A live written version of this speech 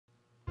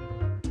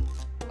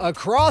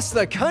Across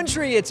the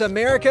country, it's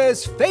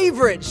America's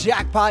favorite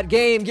jackpot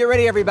game. Get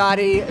ready,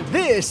 everybody.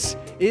 This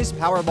is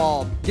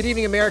Powerball. Good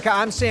evening, America.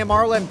 I'm Sam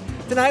Marlin.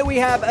 Tonight we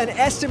have an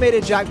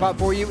estimated jackpot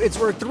for you. It's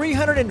worth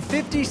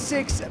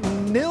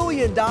 $356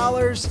 million.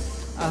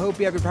 I hope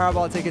you have your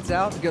Powerball tickets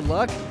out. Good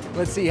luck.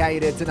 Let's see how you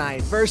did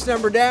tonight. First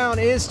number down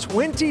is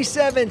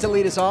 27 to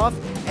lead us off.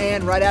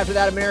 And right after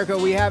that, America,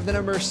 we have the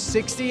number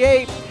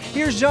 68.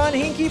 Here's John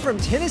Hinkie from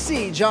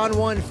Tennessee. John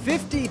won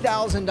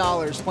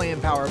 $50,000 playing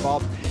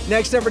Powerball.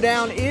 Next number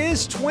down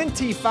is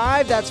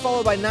 25. That's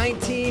followed by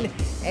 19.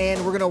 And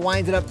we're going to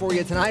wind it up for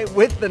you tonight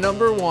with the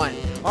number 1.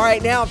 All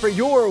right, now for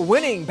your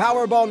winning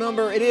Powerball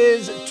number, it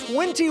is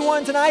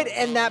 21 tonight,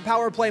 and that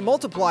power play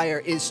multiplier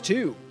is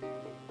 2.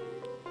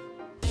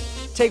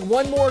 Take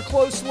one more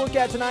close look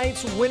at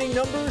tonight's winning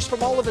numbers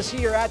from all of us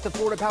here at the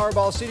Florida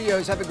Powerball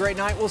Studios. Have a great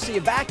night. We'll see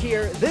you back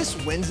here this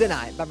Wednesday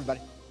night. Bye,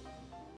 everybody.